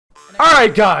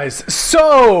Alright guys,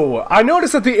 so I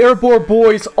noticed that the Airborne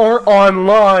boys aren't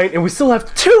online and we still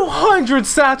have 200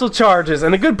 satchel charges,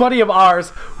 and a good buddy of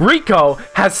ours, Rico,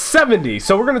 has 70,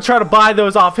 so we're gonna try to buy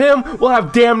those off him. We'll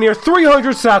have damn near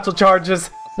 300 satchel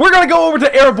charges. We're gonna go over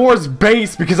to Airborne's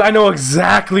base because I know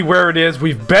exactly where it is.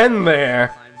 We've been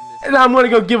there, and I'm gonna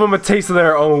go give them a taste of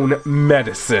their own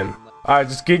medicine. Alright,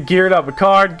 just get geared up.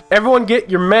 Ricard, everyone get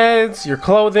your meds, your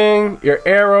clothing, your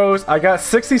arrows. I got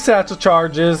 60 satchel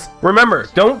charges. Remember,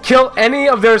 don't kill any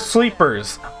of their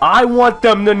sleepers. I want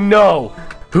them to know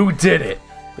who did it.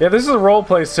 Yeah, this is a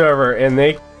roleplay server, and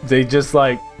they just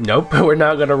like, nope, we're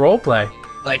not gonna roleplay.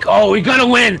 Like, oh, we gotta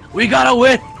win! We gotta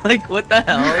win! Like, what the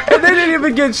hell? And they didn't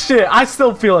even get shit. I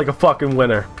still feel like a fucking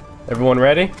winner. Everyone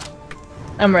ready?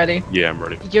 I'm ready. Yeah, I'm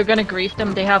ready. You're gonna grief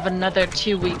them. They have another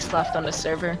 2 weeks left on the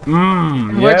server.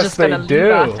 We're just gonna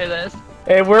leave after this.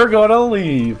 And we're gonna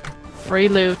leave. Free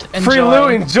loot. Enjoy. Free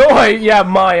loot, enjoy. Yeah,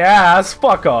 my ass.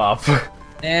 Fuck off.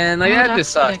 And like, Oh, that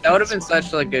just sucks. like That would have been it's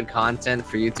such like good content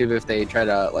for YouTube if they try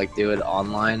to like do it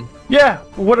online. Yeah,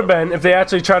 would have been if they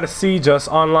actually tried to siege us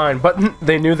online, but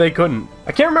they knew they couldn't.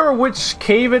 I can't remember which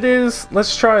cave it is.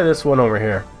 Let's try this one over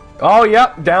here. Oh,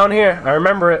 yep, down here. I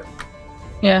remember it.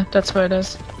 Yeah, that's where it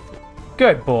is.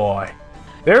 Good boy.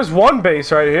 There's one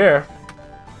base right here.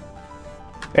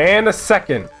 And a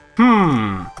second.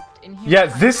 Yeah,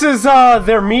 this is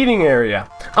their meeting area.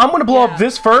 I'm gonna blow up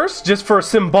this first, just for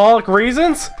symbolic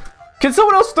reasons. Can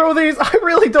someone else throw these? I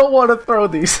really don't want to throw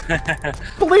these.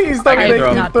 Please don't make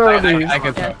me throw these. I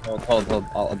can throw. Hold.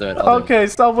 I'll do it. Okay,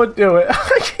 someone do it.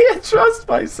 I can't trust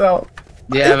myself.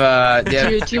 Do you have do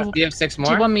you have 6 more?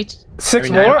 Do you want me to... 6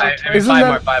 more?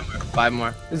 Five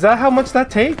more. Is that how much that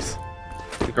takes?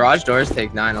 The garage doors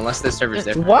take 9 unless the server's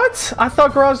different. What? I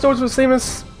thought garage doors were the same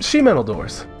as sheet metal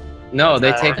doors. No,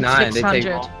 they take 9. They take.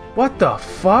 What the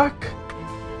fuck?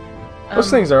 Those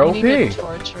things are OP.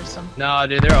 No,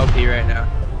 dude, they're OP right now.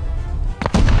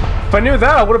 If I knew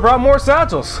that, I would have brought more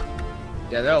satchels.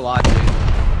 Yeah, they're a lot, dude.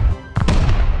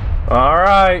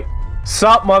 Alright.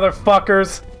 Sup,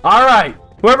 motherfuckers. Alright.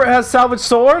 Whoever has salvage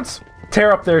swords,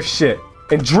 tear up their shit.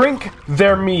 And drink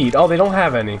their mead. Oh, they don't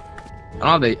have any.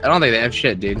 I don't think they have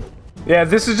shit, dude. Yeah,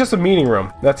 this is just a meeting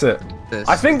room. That's it.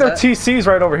 I think their TC's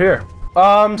right over here.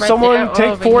 Someone there.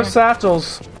 take 4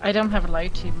 satchels. I don't have a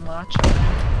light to even watch.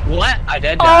 What? I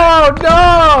did die. Oh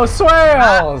no,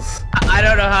 Swales! I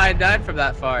don't know how I died from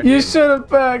that far. You dude. should have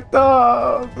backed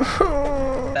up.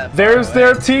 There's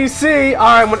their TC.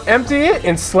 Alright, I'm gonna empty it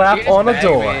and slap on a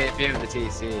door. If you have the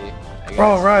TC.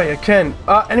 Oh, right, I can.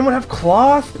 Anyone have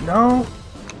cloth? No?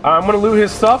 I'm gonna loot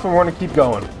his stuff and we're gonna keep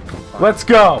going. Let's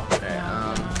go.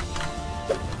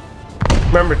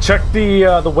 Remember, check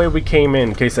the way we came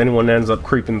in case anyone ends up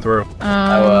creeping through.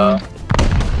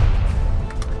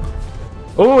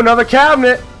 Oh, another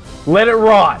cabinet. Let it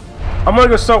rot. I'm gonna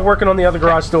go start working on the other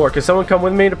garage door. Can someone come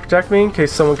with me to protect me in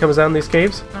case someone comes down these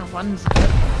caves? One's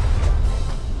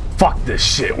Fuck this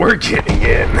shit. We're getting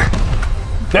in.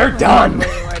 They're done.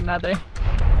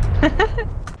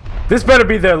 This better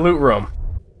be their loot room.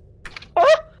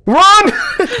 Run!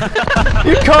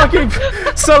 You cocky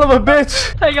son of a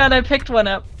bitch! Hang on, I picked one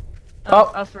up.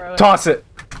 I'll throw it. Toss it.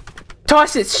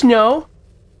 Toss it, Snow.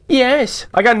 Yes.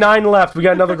 I got 9 left. We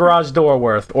got another garage door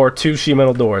worth, or 2 sheet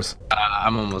metal doors.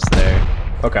 I'm almost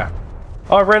there. Okay.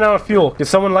 Oh, I ran out of fuel. Can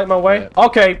someone light my way?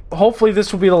 Okay, hopefully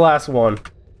this will be the last one.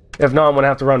 If not, I'm gonna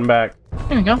have to run back.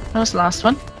 Here we go. That was the last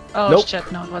one. Oh Nope. shit,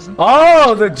 no it wasn't.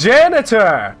 Oh, the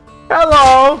janitor!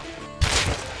 Hello!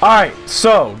 Alright,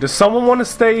 so, does someone want to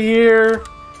stay here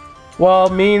while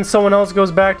me and someone else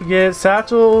goes back to get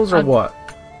satchels, or what?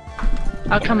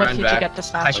 I'll come with you to get the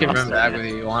satchels. I can run back with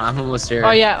you. You want? I'm almost here.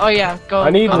 Oh yeah, go. I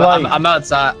need light. I'm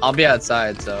outside. I'll be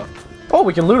outside, so. Oh,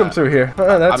 we can loot them through here.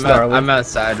 That's gnarly. I'm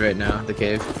outside right now, the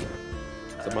cave.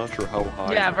 I'm not sure how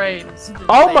high. Yeah, right.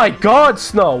 Oh my god,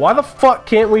 Snow! Why the fuck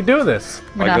can't we do this?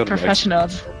 We're not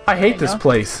professionals. I hate this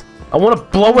place. I want to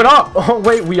blow it up! Oh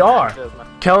wait, we are!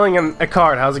 Kelling and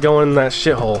Eckhart, how's it going in that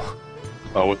shithole?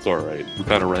 Oh, it's alright. We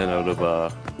kind of ran out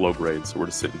of low grade, so we're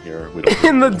just sitting here. We don't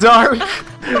in the dark?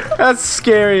 That's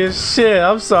scary as shit.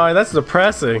 I'm sorry, that's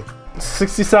depressing.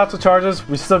 60 satchel charges.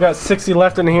 We still got 60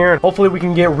 left in here. Hopefully we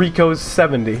can get Rico's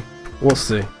 70. We'll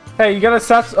see. Hey, you got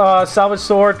a salvage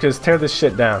sword? Because tear this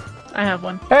shit down. I have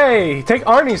one. Hey, take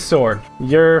Arnie's sword.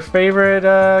 Your favorite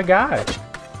guy.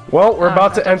 Well, we're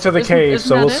about to enter the cave,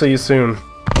 so we'll see you soon.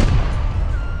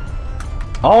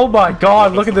 Oh my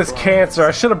god, look at this cancer.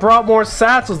 I should have brought more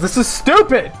satchels. This is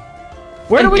stupid.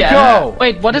 Where do we go?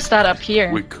 Wait, what is that up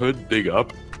here? We could dig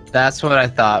up. That's what I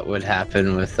thought would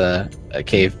happen with a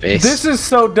cave base. This is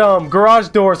so dumb. Garage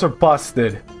doors are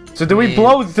busted. So do we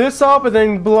blow this up and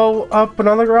then blow up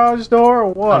another garage door,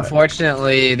 or what?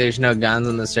 Unfortunately, there's no guns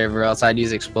on the server, else I'd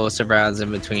use explosive rounds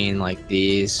in between like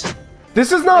these.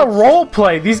 This is not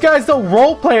roleplay. These guys don't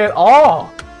roleplay at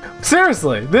all.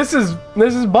 Seriously, this is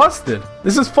busted.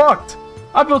 This is fucked.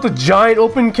 I built a giant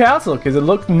open castle because it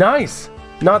looked nice.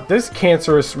 Not this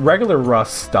cancerous regular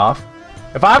rust stuff.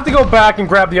 If I have to go back and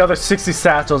grab the other 60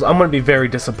 satchels, I'm gonna be very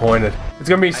disappointed. It's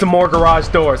gonna be some more garage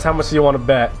doors. How much do you want to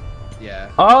bet? Yeah.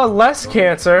 Less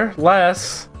cancer.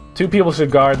 Less. 2 people should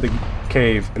guard the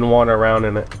cave and wander around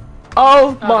in it.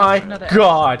 Oh my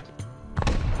god.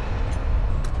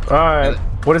 Alright.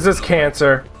 What is this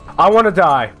cancer? I want to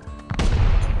die.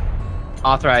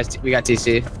 Authorized. We got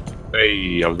TC.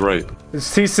 Hey, I was right. Is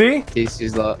TC?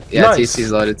 TC's loaded. Yeah, Nice.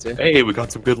 TC's loaded too. Hey, we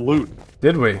got some good loot.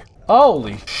 Did we?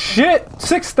 Holy shit!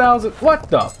 6,000. What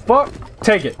the fuck?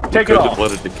 Take it. Take it Could off. have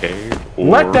let it decay.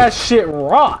 Let or- that shit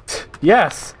rot.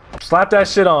 Yes. Slap that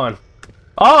shit on.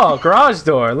 Oh, garage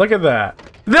door. Look at that.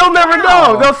 They'll never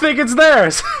know. They'll think it's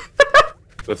theirs.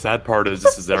 The sad part is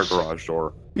this is their garage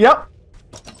door. Yep.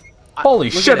 Holy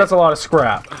Look shit, at that's it. a lot of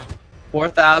scrap.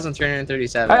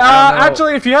 4,337.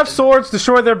 Actually, if you have swords,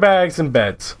 destroy their bags and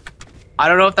beds. I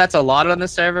don't know if that's a lot on the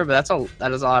server, but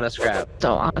that is a lot of scrap.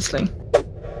 So honestly.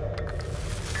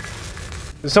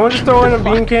 Did someone just throw in a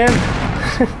bean can?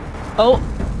 Oh,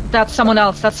 that's someone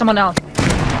else. That's someone else.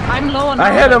 I'm low on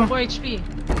I hit him. 4 HP.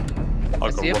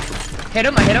 I'll See go him? look. Hit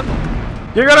him! I hit him!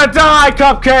 You're gonna die,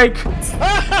 Cupcake!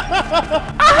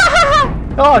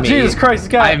 Oh, Me. Jesus Christ,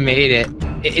 this I guy. made it.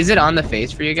 Is it on the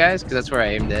face for you guys? Because that's where I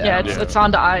aimed it. Yeah, it's on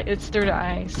the eye. It's through the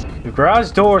eyes. If the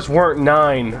garage doors weren't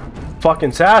 9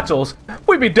 fucking satchels,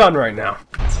 we'd be done right now.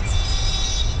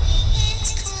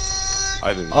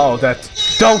 I didn't. Oh,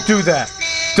 that's... Don't do that.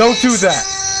 Don't do that.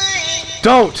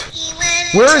 Don't.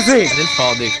 Where is he? I didn't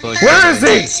follow the explosion. Where is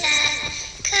he?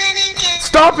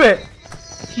 Stop it!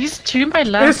 He's to my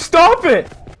left. Stop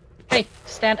it! Hey,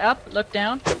 stand up. Look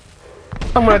down.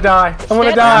 I'm gonna die. I'm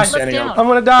gonna Stand die. up, look down. I'm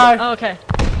gonna die. Oh, okay.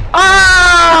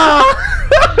 Ah!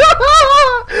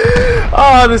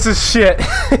 Oh, this is shit.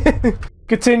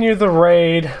 Continue the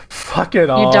raid. Fuck it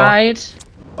all. You died.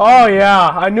 Oh yeah,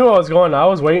 I knew I was going. I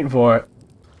was waiting for it.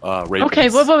 Ravens. Okay,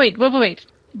 wait.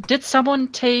 Did someone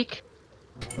take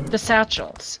the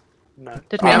satchels? No.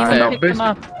 Did Me up anyone there. pick them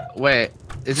up? Wait,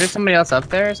 is there somebody else up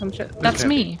there or some shit? That's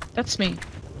me. That's me.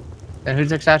 And who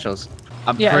took satchels?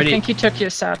 I'm Yeah, pretty... I think he took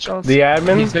your satchels. The He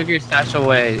admin? took your satchel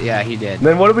away. Yeah, he did.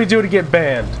 Then what do we do to get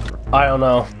banned? I don't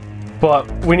know. But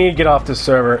we need to get off the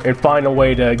server and find a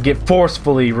way to get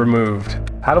forcefully removed.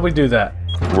 How do we do that?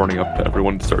 Running up to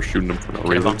everyone to start shooting them for no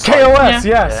reason. KOS,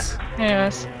 Yeah. yes!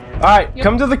 Yes. Alright,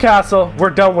 come to the castle. We're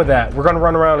done with that. We're gonna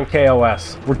run around in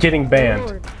KOS. We're getting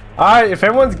banned. Alright, if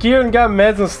everyone's geared and got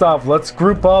meds and stuff, let's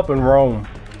group up and roam.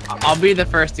 I'll be the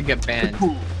first to get banned.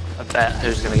 I bet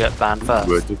who's gonna get banned first.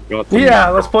 Good, just got them. Yeah,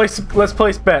 let's place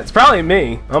bets. Probably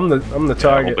me. I'm the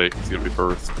target. He's gonna be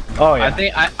first. Oh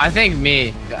yeah. I think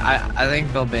me. I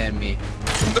think they'll ban me.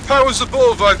 The powers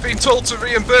above, I've been told to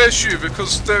reimburse you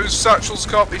because those satchels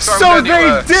can't be found So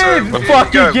anywhere. they did so here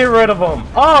fucking you go. get rid of them.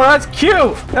 Oh, that's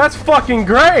cute. That's fucking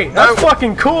great. That's No.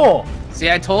 fucking cool. See,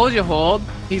 I told you, Hold.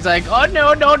 He's like, oh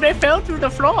no, they fell through the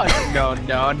floor. No,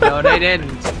 they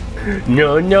didn't.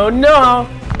 No.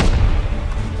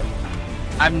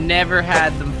 I've never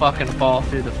had them fucking fall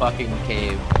through the fucking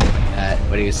cave.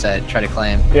 What he said, try to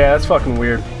claim. Yeah, that's fucking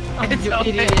weird. Oh, It's you open.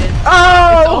 idiot.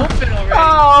 Oh! It's open already.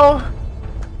 Oh!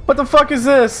 What the fuck is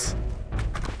this?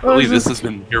 What Really, is this has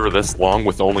been here this long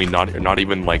with only not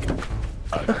even like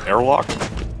airlock.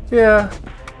 Yeah.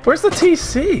 Where's the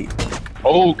TC?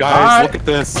 Oh, guys, Alright. look at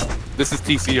this. This is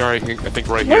TCR. I think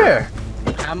right here.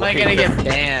 Where? How am I gonna get I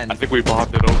banned? think we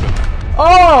popped it open.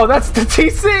 Oh, that's the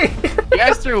TC! You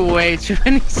guys threw way too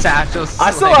many satchels.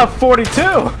 I still have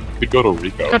 42. We go to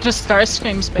Rico. Go to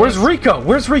Starscream's base. Where's Rico?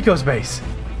 Where's Rico's base?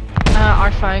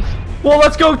 R5. Well,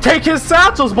 let's go take his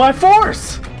satchels by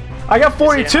force. I got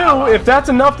 42. If that's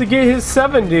enough to get his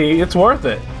 70, it's worth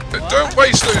it. Don't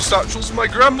waste those satchels. My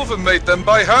grandmother made them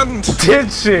by hand.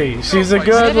 Did she? She's a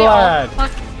good Did it all lad.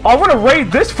 fuck- I want to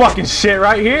raid this fucking shit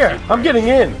right here. I'm getting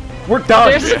in. We're done.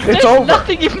 There's It's over.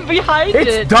 nothing even behind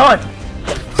It's it. done.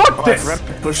 Fuck I this. forgot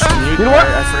to push the mute. You know what?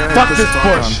 I forgot to Fuck push this the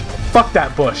talk bush. on. Fuck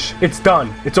that bush. It's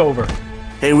done. It's over.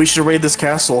 Hey, we should raid this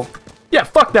castle. Yeah,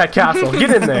 fuck that castle.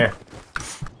 Get in there.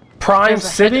 Prime There's a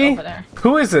head City? over there.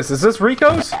 Who is this? Is this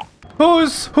Rico's?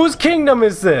 Whose kingdom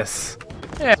is this?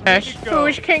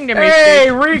 Whose kingdom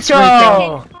Hey,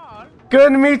 Rico! Good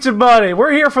to meet you, buddy.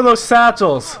 We're here for those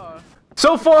satchels.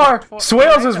 So far,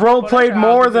 Swales has roleplayed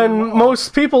more than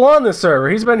most people on this server.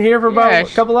 He's been here for about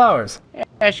a couple hours.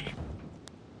 Yes.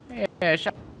 Yes.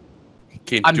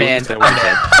 Can't I'm do banned. anything like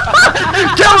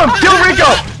that. Kill him! Kill Rico!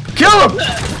 Kill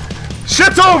him!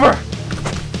 Shit's over!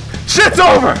 Shit's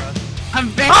over!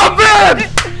 I'm banned. I'm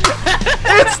banned!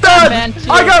 It's done! banned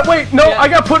too. I got, wait, no, Yeah. I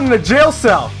got put in a jail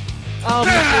cell. Oh,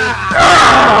 me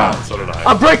Ah! So did I.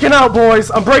 I'm breaking out, boys.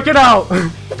 I'm breaking out.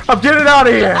 I'm getting out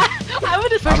of here. too. I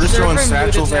would have I'm just throwing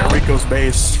satchels at Rico's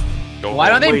base. Why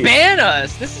don't they Wait. ban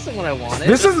us? This isn't what I wanted.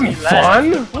 This isn't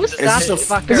fun. Who's Is that this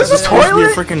a fucker? Is this a supposed to be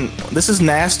toilet? freaking? This is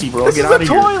nasty, bro. This Get is out a of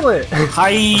here. toilet.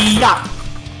 Hiya!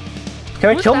 Can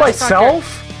I Who's kill that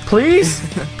myself? Please?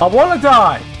 I want to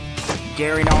die.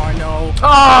 Gary, now I know. Oh,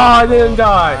 I didn't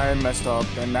die. I messed up,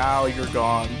 and now you're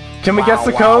gone. Can we Wow, guess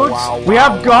the wow, codes? wow, We wow,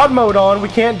 have wow. God mode on. We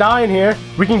can't die in here.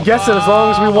 We can guess it as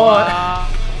long as we want.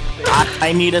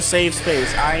 I need a safe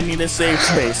space. I need a safe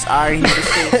space. I need a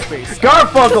safe space.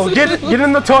 Garfunkel, get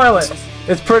in the toilet.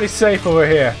 It's pretty safe over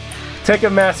here. Take a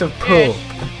massive poo.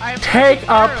 Take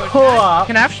a poo.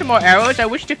 Can I have some more arrows? I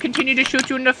wish to continue to shoot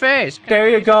you in the face. There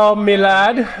you go, me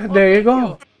lad. There you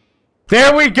go.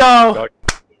 There we go. There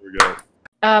we go.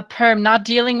 Perm, not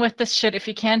dealing with this shit. If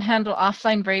you can't handle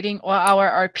offline raiding or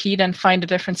our RP, then find a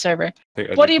different server.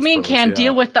 What do you mean can't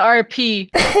deal with the RP?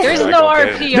 There's Yeah, no okay.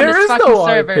 RP on There this is fucking no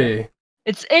server. RP.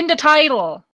 It's in the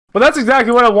title. Well, that's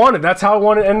exactly what I wanted. That's how I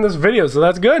wanted to end this video, so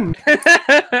that's good.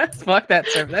 Fuck that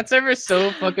server. That server is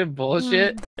so fucking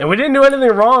bullshit. And we didn't do anything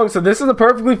wrong, so this is a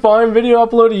perfectly fine video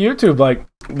upload to YouTube. Like,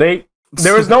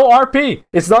 there was no RP.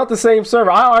 It's not the same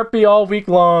server. I RP all week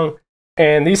long,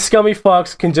 and these scummy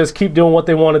fucks can just keep doing what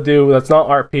they want to do. That's not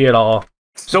RP at all.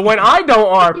 So when I don't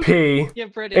RP, You're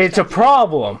British. it's a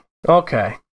problem.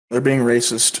 Okay. They're being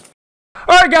racist.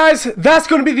 Alright guys, that's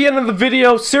going to be the end of the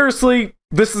video. Seriously,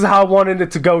 this is how I wanted it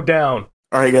to go down.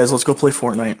 Alright, guys, let's go play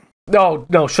Fortnite. No,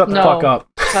 shut the No. fuck up.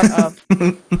 Shut up.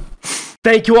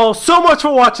 Thank you all so much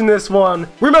for watching this one.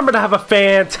 Remember to have a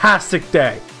fantastic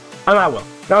day. And I will.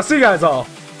 Now, see you guys all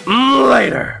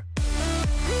later.